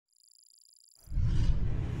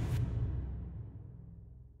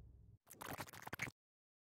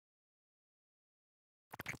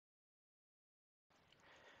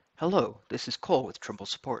Hello, this is Cole with Trimble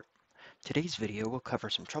Support. Today's video will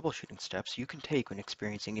cover some troubleshooting steps you can take when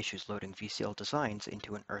experiencing issues loading VCL designs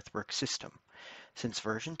into an Earthworks system. Since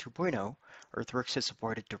version 2.0, Earthworks has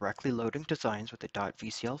supported directly loading designs with a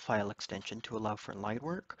 .vcl file extension to allow for line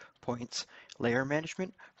work, points, layer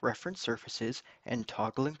management, reference surfaces, and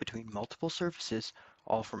toggling between multiple surfaces,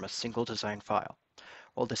 all from a single design file.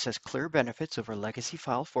 While this has clear benefits over legacy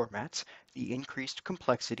file formats, the increased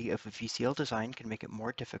complexity of a VCL design can make it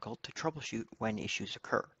more difficult to troubleshoot when issues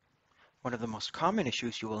occur. One of the most common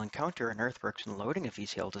issues you will encounter in Earthworks when loading a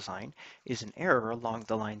VCL design is an error along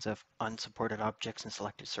the lines of unsupported objects in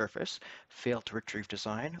selected surface, failed to retrieve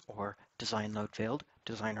design, or design load failed,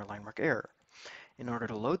 design or line work error. In order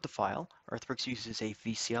to load the file, Earthworks uses a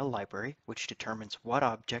VCL library which determines what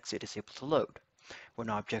objects it is able to load. When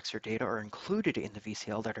objects or data are included in the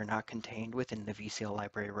VCL that are not contained within the VCL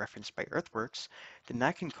library referenced by Earthworks, then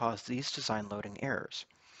that can cause these design loading errors.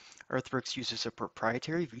 Earthworks uses a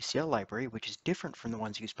proprietary VCL library which is different from the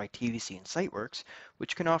ones used by TVC and Siteworks,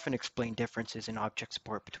 which can often explain differences in object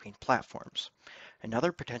support between platforms.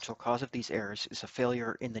 Another potential cause of these errors is a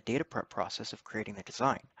failure in the data prep process of creating the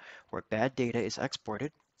design, where bad data is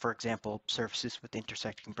exported, for example, surfaces with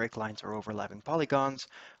intersecting break lines or overlapping polygons,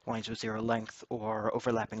 lines with zero length, or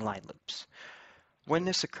overlapping line loops. When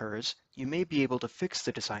this occurs, you may be able to fix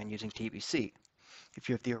the design using TBC. If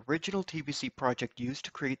you have the original TBC project used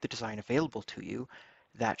to create the design available to you,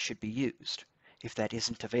 that should be used. If that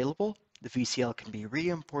isn't available, the VCL can be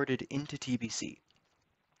re-imported into TBC.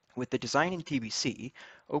 With the design in TBC,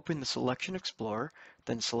 open the Selection Explorer,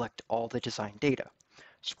 then select all the design data.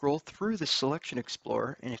 Scroll through the Selection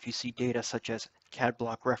Explorer, and if you see data such as CAD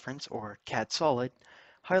Block Reference or CAD Solid,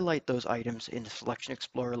 highlight those items in the Selection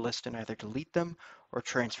Explorer list and either delete them or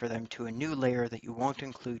transfer them to a new layer that you won't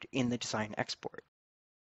include in the design export.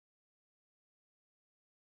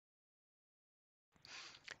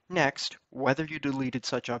 Next, whether you deleted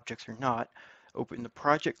such objects or not, open the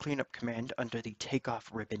Project Cleanup command under the Takeoff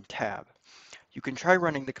ribbon tab. You can try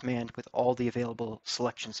running the command with all the available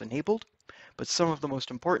selections enabled, but some of the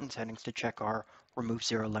most important settings to check are remove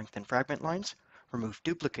zero length and fragment lines, remove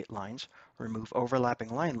duplicate lines, remove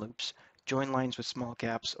overlapping line loops, join lines with small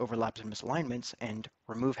gaps, overlaps, and misalignments, and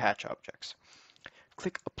remove hatch objects.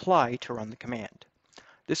 Click Apply to run the command.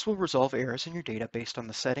 This will resolve errors in your data based on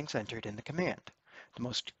the settings entered in the command. The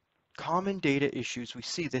most common data issues we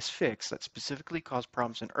see this fix that specifically cause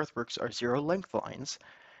problems in Earthworks are zero length lines.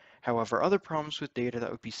 However, other problems with data that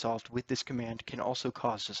would be solved with this command can also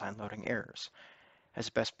cause design loading errors. As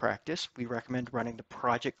best practice, we recommend running the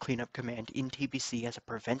Project Cleanup command in TBC as a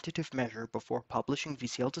preventative measure before publishing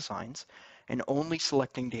VCL designs and only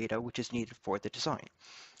selecting data which is needed for the design.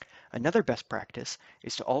 Another best practice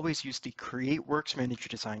is to always use the Create Works Manager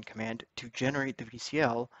Design command to generate the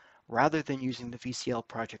VCL rather than using the VCL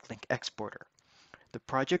Project Link Exporter. The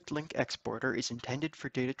Project Link Exporter is intended for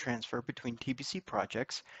data transfer between TBC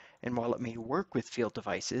projects, and while it may work with field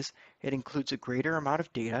devices, it includes a greater amount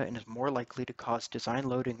of data and is more likely to cause design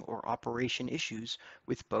loading or operation issues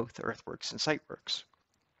with both Earthworks and Siteworks.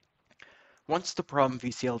 Once the problem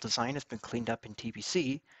VCL design has been cleaned up in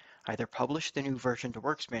TBC, either publish the new version to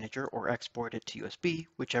Works Manager or export it to USB,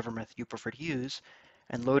 whichever method you prefer to use,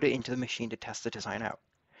 and load it into the machine to test the design out.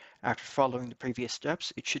 After following the previous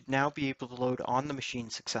steps, it should now be able to load on the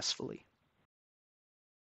machine successfully.